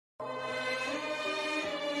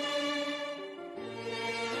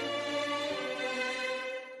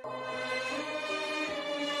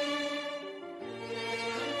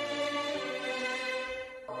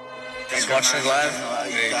He's watching it live.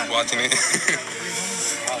 Hey, watching it.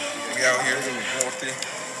 We out here.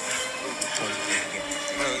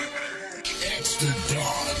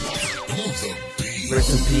 Rest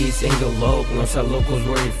in peace, Angel Loc. Northside Local's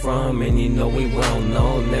where he from, and you know we well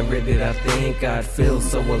known. Never did I think I'd feel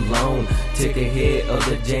so alone. Take a hit of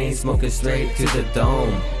the Jane, smoking straight to the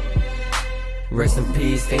dome. Rest in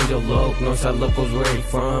peace, Angel Loc. Northside Local's where he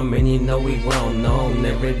from, and you know we well known.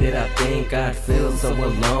 Never did I think I'd feel so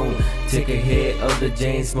alone. Take a hit of the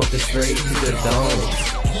Jane, smoking straight to the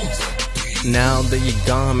dome. Now that you're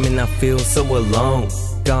gone, man, I feel so alone.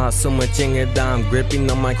 Got so much anger that I'm gripping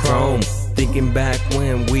on my chrome. Thinking back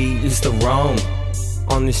when we used to roam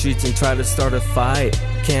on the streets and try to start a fight.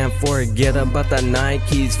 Can't forget about that night,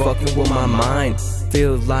 keeps fucking with my mind.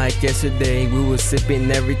 Feels like yesterday we were sipping,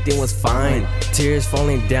 everything was fine. Tears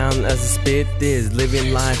falling down as I spit this.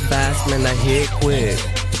 Living life fast, man, I hit quick.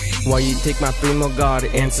 Why you take my primo, God,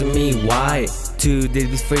 answer me why? 2 days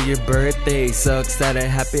before your birthday, sucks that it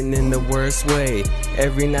happened in the worst way.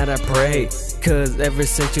 Every night I pray, cause ever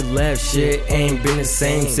since you left, shit ain't been the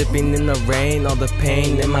same. Sipping in the rain, all the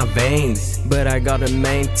pain in my veins. But I gotta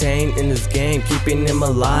maintain in this game, keeping him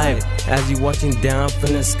alive. As you watching down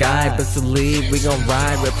from the sky, best believe we gon'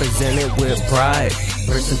 ride, represent it with pride.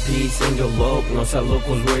 Rest in peace, Angel Loc. Northside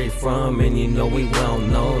Local's where you from, and you know we well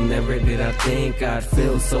known. Never did I think I'd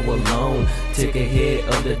feel so alone. Take a hit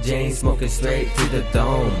of the Jane, smoking straight to the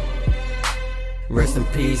dome. Rest in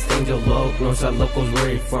peace, Angel Loc. Northside Local's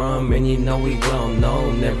where you from, and you know we well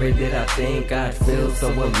known. Never did I think I'd feel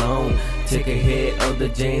so alone. Take a hit of the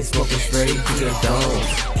Jane, smoking straight to the dome.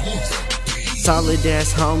 Solid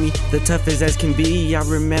ass homie, the toughest as can be. I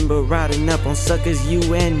remember riding up on suckers, you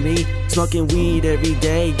and me. Smoking weed every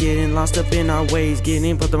day, getting lost up in our ways.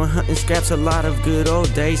 Getting put on hunting scraps, a lot of good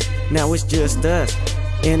old days. Now it's just us,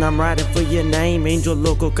 and I'm riding for your name. Angel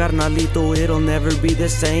Loco, carnalito, it'll never be the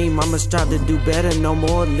same. I'ma strive to do better, no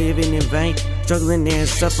more living in vain. Struggling and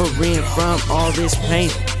suffering from all this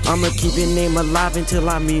pain. I'ma keep your name alive until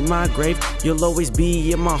I meet my grave. You'll always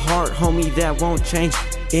be in my heart, homie, that won't change.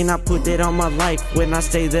 And I put that on my life when I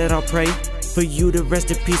say that I'll pray for you to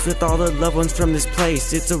rest in peace with all the loved ones from this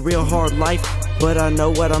place. It's a real hard life, but I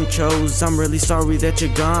know what I'm chose. I'm really sorry that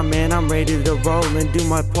you're gone, man. I'm ready to roll and do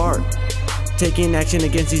my part. Taking action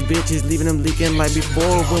against these bitches, leaving them leaking like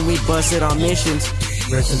before when we busted our missions.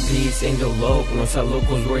 Rest in peace, Angel Loc. Northside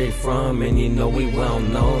Local's where you from, and you know we well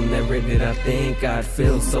known. Never did I think I'd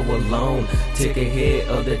feel so alone. Take a hit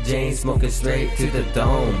of the Jane, smoking straight to the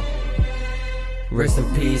dome. Rest in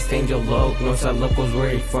peace, Angel Loc. Northside Local's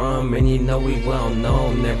where you from, and you know we well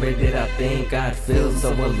known. Never did I think I'd feel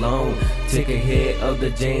so alone. Take a hit of the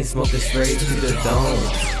Jane, smoking straight to the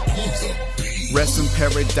dome. Rest in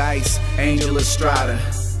paradise, Angel Estrada.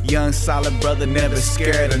 Young solid brother, never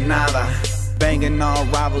scared of nada. Banging all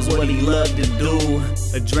rivals, what he loved to do.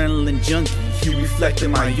 Adrenaline junkie, he reflected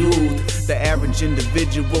my youth. The average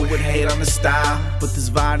individual would hate on the style, but this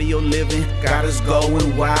video living got us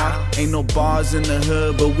going wild. Ain't no bars in the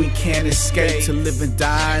hood, but we can't escape to live and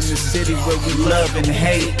die in the city where we love and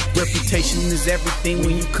hate. Reputation is everything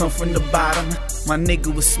when you come from the bottom. My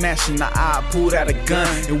nigga was smashing the eye, pulled out a gun,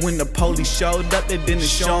 and when the police showed up, they didn't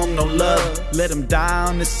show him no love. Let him die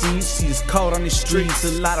on the scene, see it's cold on the streets,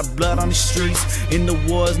 a lot of blood on the streets. And the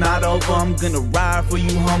war's not over, I'm gonna ride for you,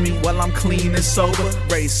 homie, while I'm clean and sober.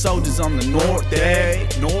 Raise soldiers on the north, eh?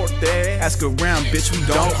 Ask around, bitch, we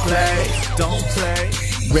don't play.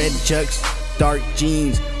 Red chucks, dark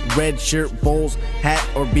jeans, red shirt, bowls, hat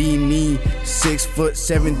or beanie. 6 foot,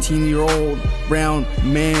 17-year-old brown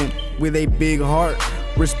man with a big heart,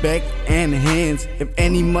 respect and hands. If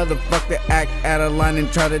any motherfucker act out of line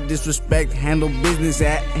and try to disrespect, handle business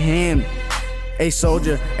at hand. A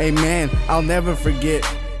soldier, a man, I'll never forget.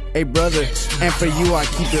 A brother, and for you I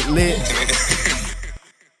keep it lit.